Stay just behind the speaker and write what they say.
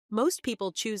Most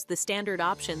people choose the standard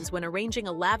options when arranging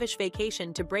a lavish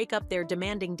vacation to break up their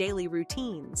demanding daily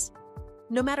routines.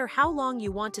 No matter how long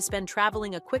you want to spend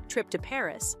traveling, a quick trip to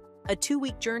Paris, a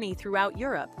 2-week journey throughout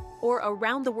Europe, or a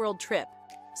round-the-world trip,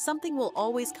 something will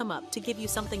always come up to give you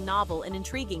something novel and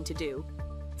intriguing to do.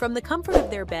 From the comfort of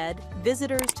their bed,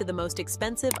 visitors to the most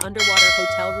expensive underwater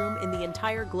hotel room in the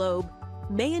entire globe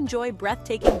may enjoy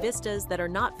breathtaking vistas that are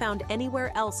not found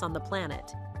anywhere else on the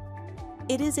planet.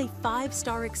 It is a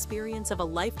 5-star experience of a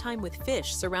lifetime, with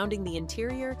fish surrounding the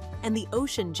interior and the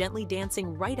ocean gently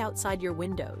dancing right outside your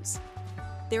windows.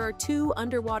 There are 2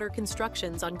 underwater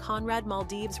constructions on Conrad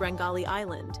Maldives Rangali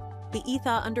Island: the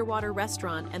Etha Underwater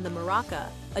Restaurant and the Maraca,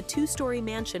 a 2-story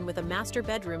mansion with a master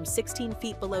bedroom 16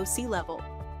 feet below sea level.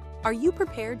 Are you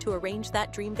prepared to arrange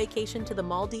that dream vacation to the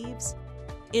Maldives?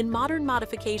 In modern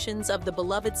modifications of the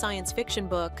beloved science fiction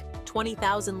book,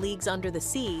 20,000 Leagues Under the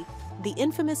Sea, the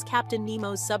infamous Captain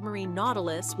Nemo's submarine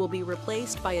Nautilus will be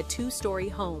replaced by a 2-story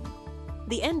home.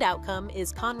 The end outcome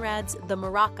is Conrad's The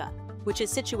Maraca, which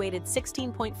is situated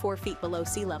 16.4 feet below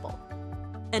sea level.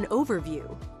 An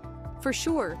overview. For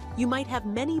sure, you might have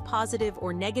many positive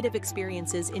or negative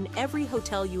experiences in every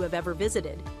hotel you have ever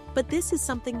visited, but this is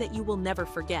something that you will never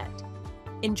forget.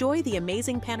 Enjoy the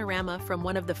amazing panorama from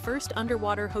one of the first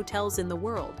underwater hotels in the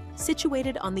world,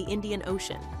 situated on the Indian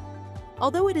Ocean.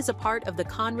 Although it is a part of the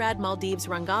Conrad Maldives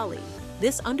Rangali,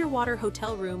 this underwater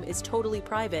hotel room is totally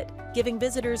private, giving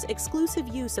visitors exclusive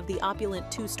use of the opulent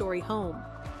 2-story home.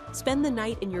 Spend the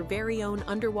night in your very own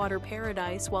underwater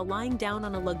paradise while lying down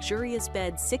on a luxurious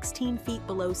bed 16 feet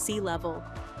below sea level.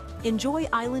 Enjoy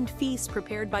island feasts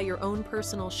prepared by your own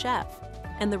personal chef,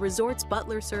 and the resort's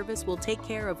butler service will take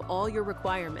care of all your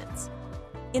requirements.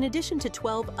 In addition to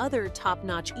 12 other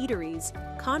top-notch eateries,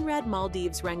 Conrad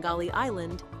Maldives Rangali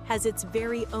Island has its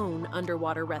very own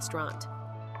underwater restaurant.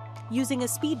 Using a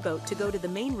speedboat to go to the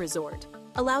main resort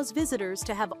allows visitors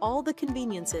to have all the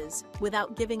conveniences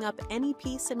without giving up any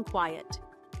peace and quiet.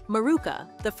 Maruka,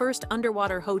 the first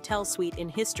underwater hotel suite in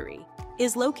history,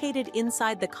 is located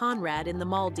inside the Conrad in the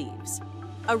Maldives,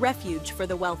 a refuge for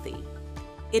the wealthy.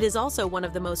 It is also one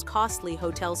of the most costly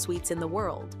hotel suites in the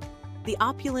world. The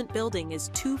opulent building is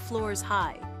 2 floors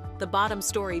high, the bottom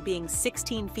story being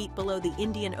 16 feet below the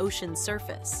Indian Ocean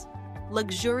surface.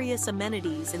 Luxurious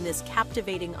amenities in this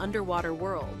captivating underwater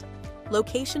world.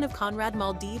 Location of Conrad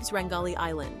Maldives Rangali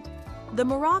Island. The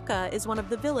Maraca is one of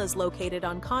the villas located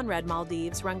on Conrad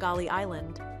Maldives Rangali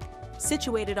Island.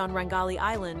 Situated on Rangali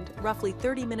Island, roughly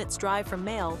 30 minutes drive from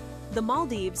Male, the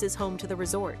Maldives is home to the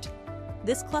resort.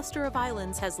 This cluster of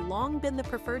islands has long been the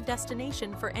preferred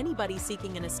destination for anybody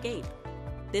seeking an escape.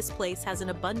 This place has an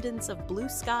abundance of blue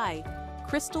sky,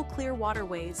 crystal clear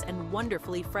waterways, and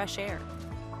wonderfully fresh air.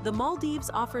 The Maldives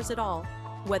offers it all,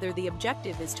 whether the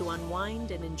objective is to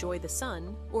unwind and enjoy the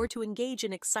sun or to engage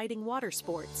in exciting water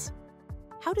sports.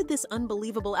 How did this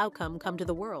unbelievable outcome come to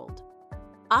the world?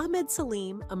 Ahmed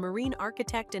Salim, a marine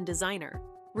architect and designer,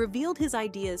 revealed his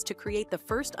ideas to create the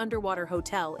first underwater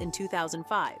hotel in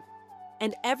 2005.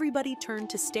 And everybody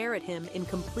turned to stare at him in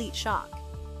complete shock.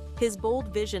 His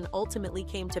bold vision ultimately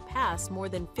came to pass more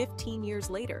than 15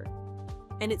 years later,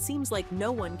 and it seems like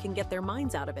no one can get their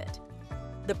minds out of it.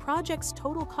 The project's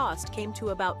total cost came to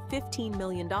about $15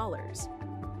 million,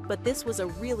 but this was a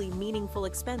really meaningful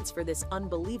expense for this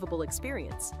unbelievable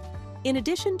experience. In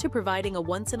addition to providing a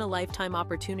once-in-a-lifetime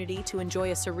opportunity to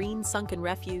enjoy a serene sunken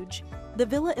refuge, the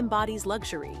villa embodies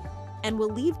luxury and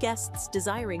will leave guests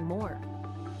desiring more.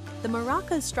 The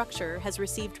Maraca's structure has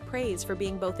received praise for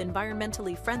being both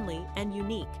environmentally friendly and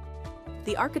unique.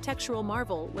 The architectural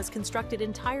marvel was constructed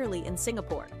entirely in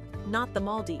Singapore, not the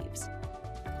Maldives.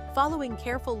 Following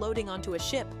careful loading onto a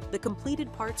ship, the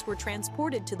completed parts were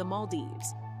transported to the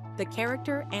Maldives. The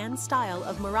character and style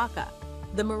of Maraca.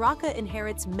 The Maraca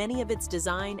inherits many of its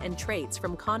design and traits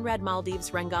from Conrad Maldives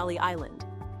Rangali Island.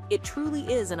 It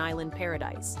truly is an island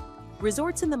paradise.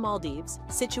 Resorts in the Maldives,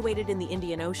 situated in the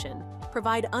Indian Ocean,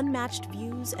 provide unmatched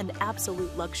views and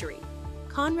absolute luxury.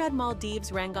 Conrad Maldives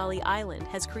Rangali Island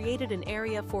has created an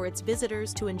area for its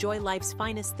visitors to enjoy life's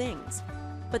finest things,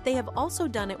 but they have also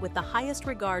done it with the highest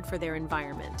regard for their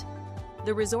environment.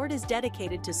 The resort is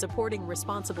dedicated to supporting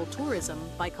responsible tourism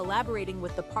by collaborating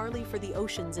with the Parley for the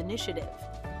Oceans initiative.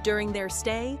 During their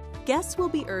stay, guests will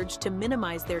be urged to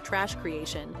minimize their trash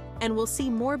creation and will see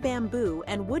more bamboo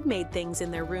and wood-made things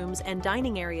in their rooms and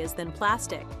dining areas than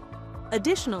plastic.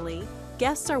 Additionally,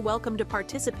 guests are welcome to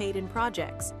participate in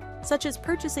projects, such as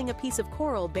purchasing a piece of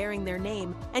coral bearing their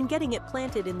name and getting it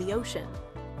planted in the ocean.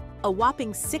 A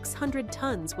whopping 600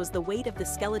 tons was the weight of the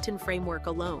skeleton framework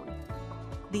alone.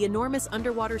 The enormous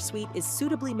underwater suite is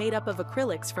suitably made up of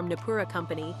acrylics from Nippura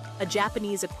Company, a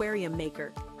Japanese aquarium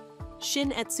maker.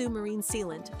 Shin-Etsu Marine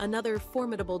Sealant, another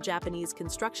formidable Japanese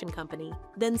construction company,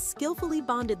 then skillfully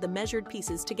bonded the measured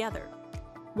pieces together.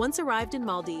 Once arrived in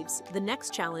Maldives, the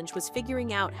next challenge was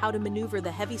figuring out how to maneuver the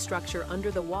heavy structure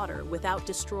under the water without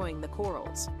destroying the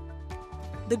corals.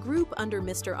 The group under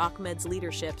Mr. Ahmed's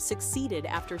leadership succeeded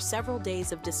after several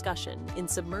days of discussion in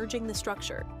submerging the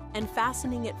structure and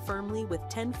fastening it firmly with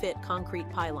 10-foot concrete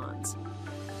pylons.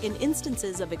 In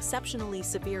instances of exceptionally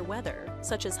severe weather,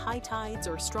 such as high tides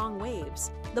or strong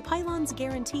waves, the pylons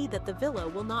guarantee that the villa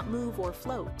will not move or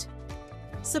float.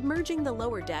 Submerging the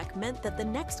lower deck meant that the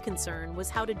next concern was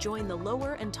how to join the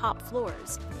lower and top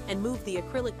floors and move the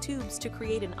acrylic tubes to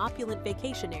create an opulent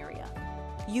vacation area.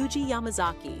 Yuji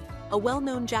Yamazaki, a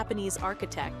well-known Japanese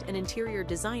architect and interior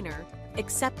designer,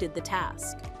 accepted the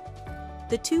task.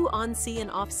 The two on-sea and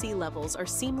off-sea levels are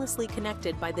seamlessly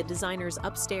connected by the designer's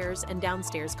upstairs and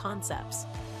downstairs concepts.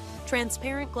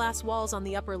 Transparent glass walls on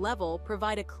the upper level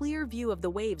provide a clear view of the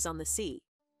waves on the sea.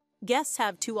 Guests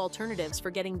have two alternatives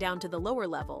for getting down to the lower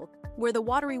level, where the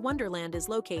watery wonderland is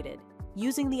located,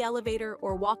 using the elevator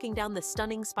or walking down the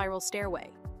stunning spiral stairway.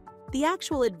 The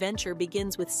actual adventure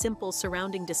begins with simple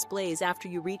surrounding displays after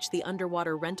you reach the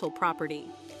underwater rental property.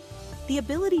 The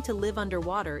ability to live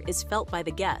underwater is felt by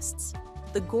the guests.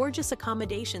 The gorgeous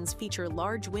accommodations feature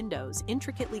large windows,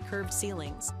 intricately curved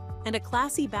ceilings, and a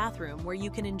classy bathroom where you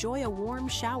can enjoy a warm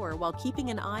shower while keeping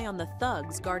an eye on the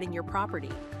thugs guarding your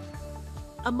property.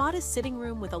 A modest sitting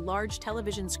room with a large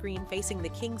television screen facing the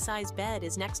king-size bed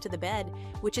is next to the bed,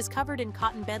 which is covered in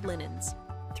cotton bed linens.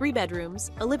 3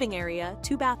 bedrooms, a living area,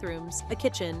 2 bathrooms, a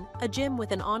kitchen, a gym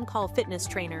with an on-call fitness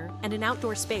trainer, and an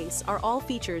outdoor space are all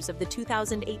features of the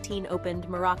 2018 opened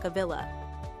Maraca Villa.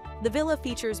 The villa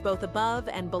features both above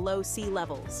and below sea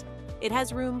levels. It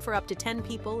has room for up to 10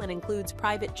 people and includes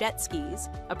private jet skis,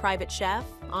 a private chef,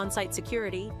 on-site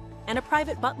security, and a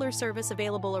private butler service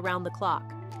available around the clock.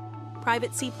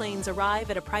 Private seaplanes arrive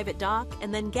at a private dock,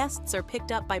 and then guests are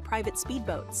picked up by private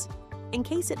speedboats. In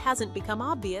case it hasn't become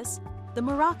obvious, the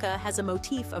Maraca has a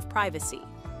motif of privacy.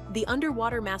 The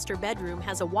underwater master bedroom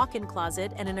has a walk-in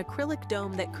closet and an acrylic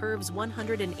dome that curves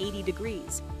 180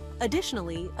 degrees.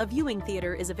 Additionally, a viewing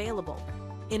theater is available.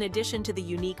 In addition to the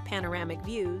unique panoramic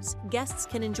views, guests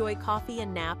can enjoy coffee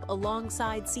and nap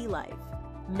alongside sea life.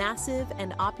 Massive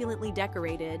and opulently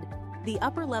decorated, the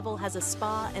upper level has a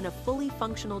spa and a fully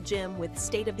functional gym with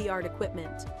state-of-the-art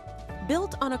equipment.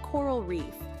 Built on a coral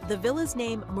reef, the villa's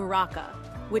name Maraca,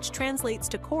 which translates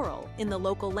to coral in the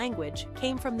local language,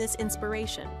 came from this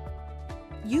inspiration.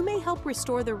 You may help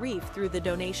restore the reef through the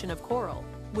donation of coral,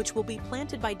 which will be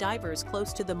planted by divers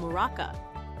close to the Maraca.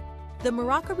 The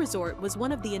Maraca Resort was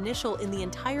one of the initial in the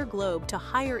entire globe to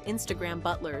hire Instagram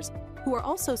butlers, who are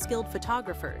also skilled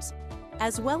photographers,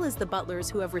 as well as the butlers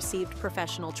who have received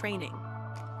professional training.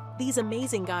 These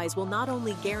amazing guys will not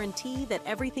only guarantee that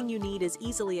everything you need is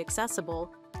easily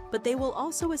accessible, but they will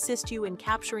also assist you in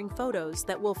capturing photos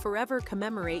that will forever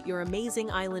commemorate your amazing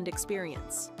island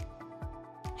experience.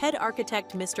 Head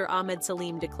architect Mr. Ahmed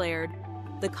Salim declared,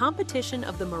 "The competition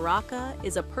of the Maraca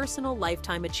is a personal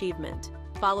lifetime achievement,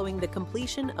 following the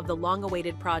completion of the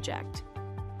long-awaited project."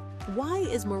 Why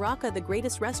is Maraca the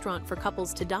greatest restaurant for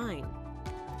couples to dine?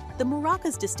 The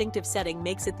Maraca's distinctive setting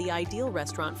makes it the ideal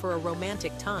restaurant for a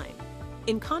romantic time.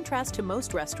 In contrast to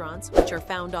most restaurants, which are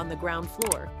found on the ground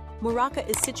floor, Maraca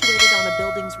is situated on a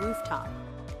building's rooftop.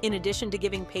 In addition to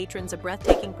giving patrons a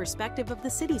breathtaking perspective of the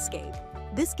cityscape,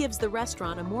 this gives the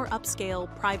restaurant a more upscale,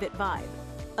 private vibe.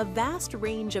 A vast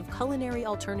range of culinary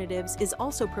alternatives is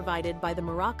also provided by the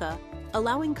Maraca,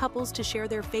 allowing couples to share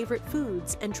their favorite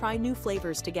foods and try new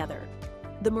flavors together.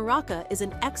 The Maraca is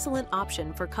an excellent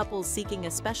option for couples seeking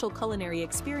a special culinary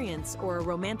experience or a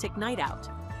romantic night out.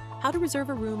 How to reserve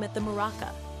a room at the Maraca?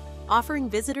 Offering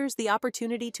visitors the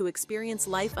opportunity to experience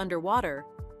life underwater,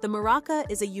 the Maraca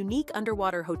is a unique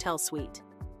underwater hotel suite.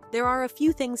 There are a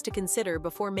few things to consider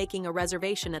before making a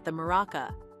reservation at the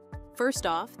Maraca. First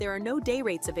off, there are no day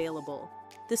rates available.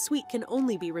 The suite can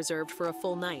only be reserved for a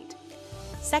full night.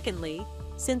 Secondly,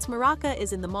 since Maraca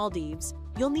is in the Maldives,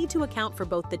 you'll need to account for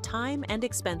both the time and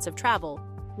expense of travel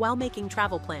while making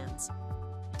travel plans.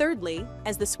 Thirdly,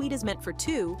 as the suite is meant for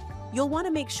two, you'll want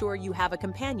to make sure you have a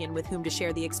companion with whom to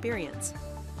share the experience.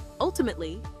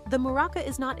 Ultimately, the Maraca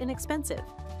is not inexpensive.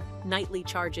 Nightly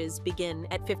charges begin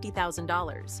at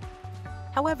 $50,000.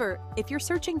 However, if you're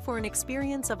searching for an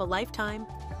experience of a lifetime,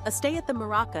 a stay at the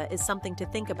Maraca is something to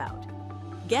think about.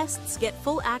 Guests get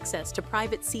full access to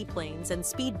private seaplanes and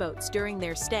speedboats during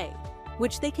their stay,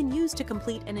 which they can use to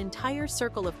complete an entire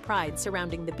circle of pride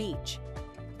surrounding the beach.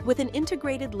 With an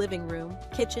integrated living room,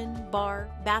 kitchen, bar,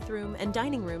 bathroom, and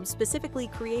dining room specifically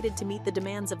created to meet the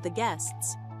demands of the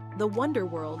guests, the Wonder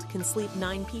World can sleep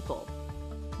 9 people.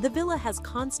 The villa has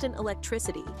constant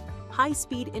electricity,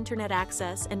 high-speed internet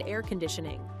access, and air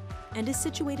conditioning, and is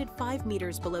situated 5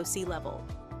 meters below sea level.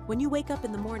 When you wake up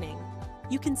in the morning,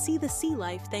 you can see the sea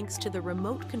life thanks to the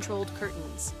remote-controlled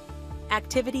curtains.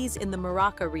 Activities in the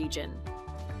Morocco region.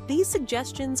 These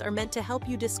suggestions are meant to help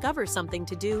you discover something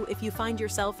to do if you find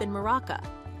yourself in Morocco.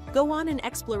 Go on an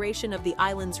exploration of the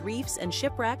island's reefs and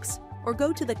shipwrecks, or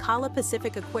go to the Cala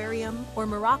Pacific Aquarium or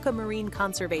Morocco Marine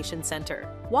Conservation Center.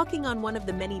 Walking on one of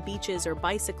the many beaches or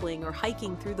bicycling or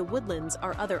hiking through the woodlands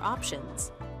are other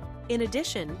options. In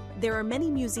addition, there are many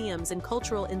museums and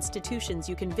cultural institutions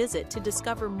you can visit to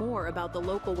discover more about the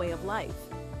local way of life.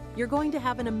 You're going to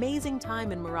have an amazing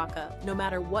time in Morocco, no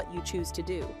matter what you choose to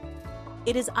do.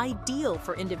 It is ideal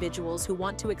for individuals who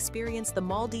want to experience the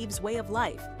Maldives way of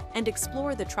life and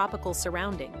explore the tropical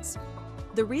surroundings.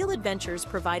 The real adventures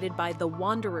provided by the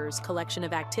Wanderers collection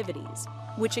of activities,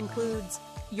 which includes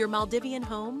your Maldivian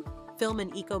home, film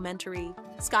and eco-mentory,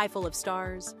 Sky Full of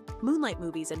Stars, moonlight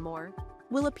movies, and more,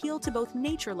 will appeal to both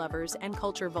nature lovers and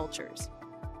culture vultures.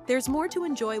 There's more to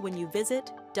enjoy when you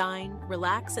visit, dine,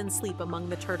 relax, and sleep among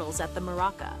the turtles at the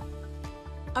Morocco.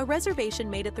 A reservation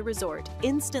made at the resort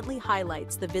instantly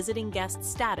highlights the visiting guest's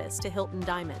status to Hilton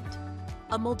Diamond.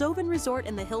 A Moldovan resort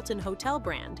and the Hilton Hotel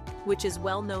brand, which is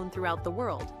well known throughout the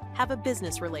world, have a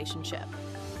business relationship.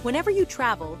 Whenever you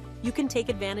travel, you can take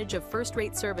advantage of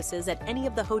first-rate services at any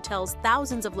of the hotel's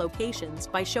thousands of locations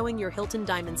by showing your Hilton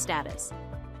Diamond status.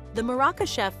 The Morocco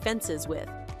chef fences with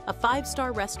a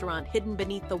 5-star restaurant hidden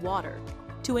beneath the water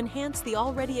to enhance the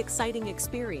already exciting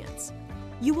experience.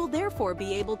 You will therefore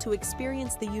be able to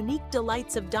experience the unique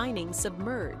delights of dining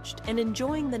submerged and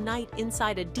enjoying the night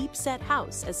inside a deep-set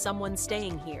house as someone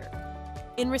staying here.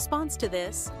 In response to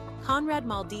this, Conrad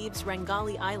Maldives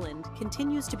Rangali Island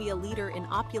continues to be a leader in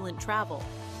opulent travel,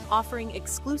 offering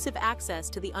exclusive access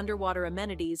to the underwater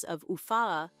amenities of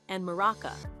Ufaa and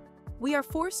Morocco. We are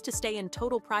forced to stay in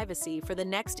total privacy for the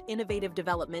next innovative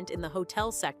development in the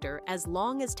hotel sector as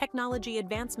long as technology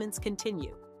advancements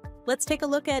continue. Let's take a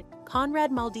look at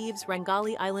Conrad Maldives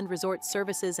Rangali Island Resort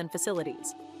Services and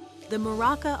Facilities. The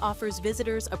Morocco offers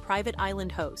visitors a private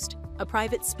island host, a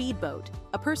private speedboat,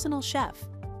 a personal chef,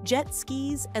 jet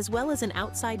skis, as well as an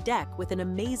outside deck with an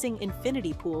amazing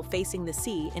infinity pool facing the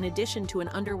sea in addition to an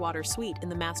underwater suite in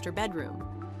the master bedroom.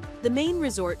 The main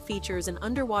resort features an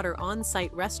underwater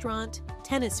on-site restaurant,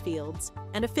 tennis fields,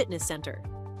 and a fitness center.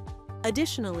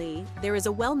 Additionally, there is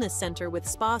a wellness center with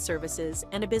spa services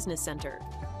and a business center.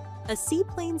 A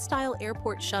seaplane-style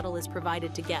airport shuttle is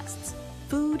provided to guests,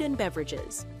 food and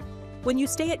beverages. When you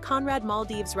stay at Conrad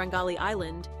Maldives Rangali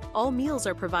Island, all meals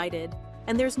are provided,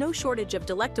 and there's no shortage of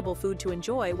delectable food to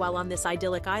enjoy while on this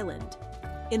idyllic island.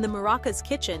 In the Morocco's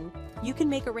kitchen, you can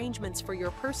make arrangements for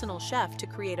your personal chef to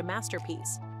create a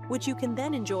masterpiece, which you can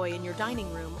then enjoy in your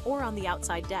dining room or on the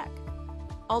outside deck.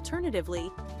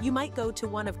 Alternatively, you might go to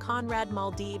one of Conrad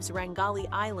Maldives Rangali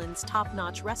Island's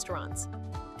top-notch restaurants.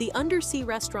 The Undersea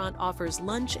restaurant offers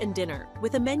lunch and dinner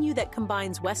with a menu that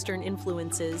combines Western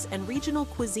influences and regional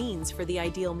cuisines for the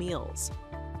ideal meals.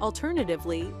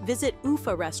 Alternatively, visit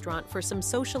Ufa restaurant for some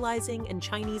socializing and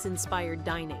Chinese-inspired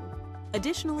dining.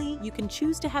 Additionally, you can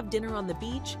choose to have dinner on the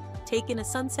beach, take in a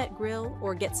sunset grill,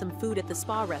 or get some food at the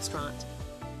spa restaurant.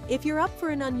 If you're up for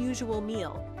an unusual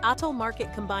meal, Atoll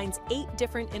Market combines 8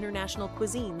 different international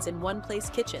cuisines in one-place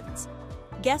kitchens.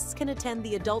 Guests can attend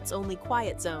the adults-only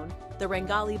quiet zone, the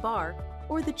Rangali Bar,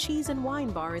 or the Cheese and Wine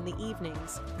Bar in the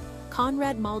evenings.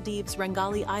 Conrad Maldives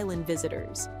Rangali Island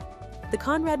visitors. The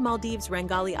Conrad Maldives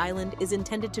Rangali Island is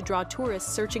intended to draw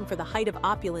tourists searching for the height of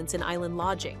opulence in island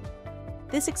lodging.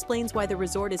 This explains why the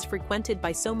resort is frequented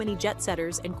by so many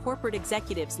jet-setters and corporate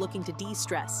executives looking to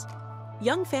de-stress.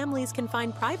 Young families can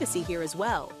find privacy here as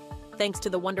well, thanks to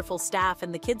the wonderful staff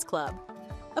and the kids club.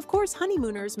 Of course,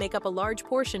 honeymooners make up a large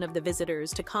portion of the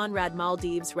visitors to Conrad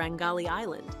Maldives Rangali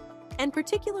Island, and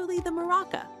particularly the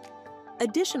Morocco.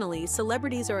 Additionally,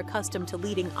 celebrities are accustomed to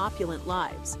leading opulent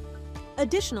lives.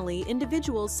 Additionally,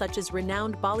 individuals such as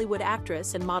renowned Bollywood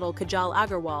actress and model Kajal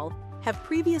Agarwal have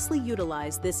previously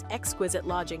utilized this exquisite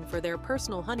lodging for their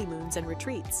personal honeymoons and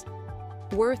retreats.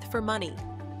 Worth for money.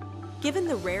 Given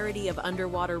the rarity of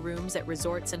underwater rooms at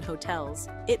resorts and hotels,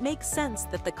 it makes sense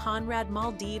that the Conrad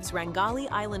Maldives Rangali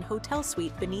Island Hotel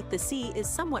Suite beneath the sea is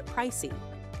somewhat pricey.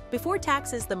 Before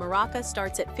taxes, the Morocco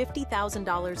starts at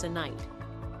 $50,000 a night.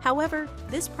 However,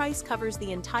 this price covers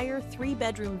the entire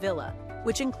 3-bedroom villa,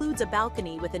 which includes a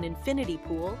balcony with an infinity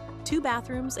pool, 2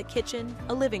 bathrooms, a kitchen,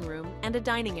 a living room, and a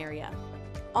dining area.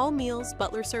 All meals,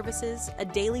 butler services, a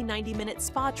daily 90-minute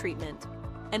spa treatment,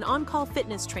 an on-call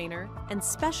fitness trainer, and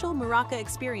special Morocco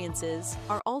experiences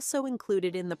are also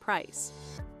included in the price.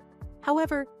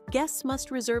 However, guests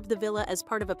must reserve the villa as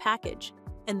part of a package,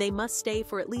 and they must stay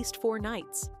for at least 4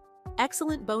 nights.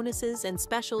 Excellent bonuses and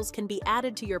specials can be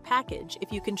added to your package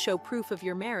if you can show proof of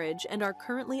your marriage and are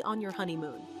currently on your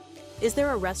honeymoon. Is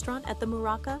there a restaurant at the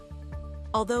Morocco?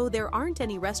 Although there aren't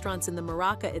any restaurants in the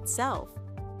Morocco itself,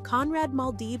 Conrad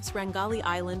Maldives Rangali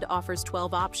Island offers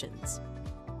 12 options.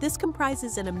 This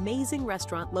comprises an amazing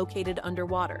restaurant located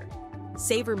underwater.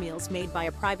 Savor meals made by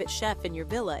a private chef in your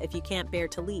villa if you can't bear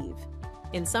to leave.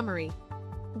 In summary,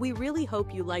 we really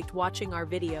hope you liked watching our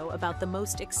video about the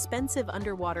most expensive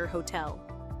underwater hotel.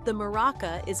 The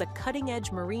Morocco is a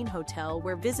cutting-edge marine hotel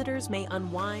where visitors may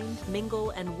unwind,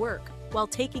 mingle, and work while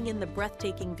taking in the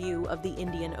breathtaking view of the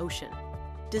Indian Ocean.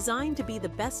 Designed to be the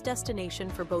best destination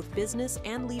for both business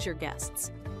and leisure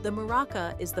guests, the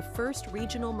Morocco is the first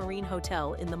regional marine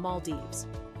hotel in the Maldives.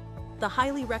 The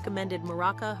highly recommended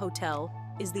Morocco Hotel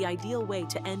is the ideal way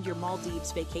to end your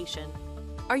Maldives vacation.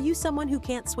 Are you someone who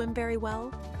can't swim very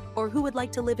well? Or who would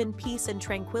like to live in peace and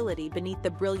tranquility beneath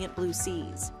the brilliant blue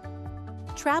seas?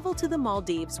 Travel to the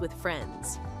Maldives with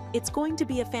friends. It's going to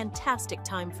be a fantastic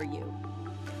time for you.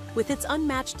 With its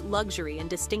unmatched luxury and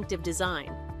distinctive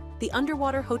design, the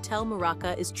underwater Hotel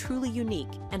Morocco is truly unique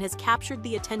and has captured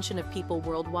the attention of people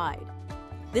worldwide.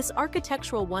 This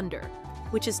architectural wonder,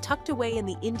 which is tucked away in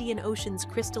the Indian Ocean's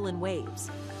crystalline waves,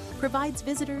 provides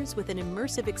visitors with an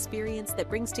immersive experience that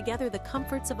brings together the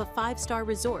comforts of a 5-star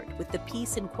resort with the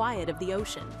peace and quiet of the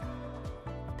ocean.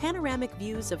 Panoramic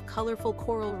views of colorful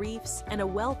coral reefs and a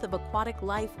wealth of aquatic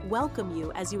life welcome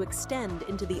you as you extend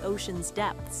into the ocean's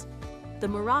depths. The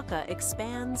Morocco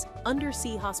expands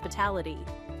undersea hospitality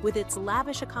with its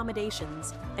lavish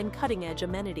accommodations and cutting-edge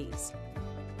amenities.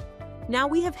 Now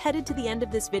we have headed to the end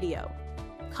of this video.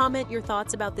 Comment your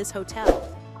thoughts about this hotel.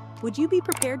 Would you be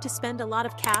prepared to spend a lot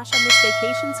of cash on this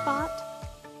vacation spot?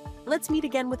 Let's meet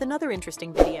again with another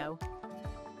interesting video.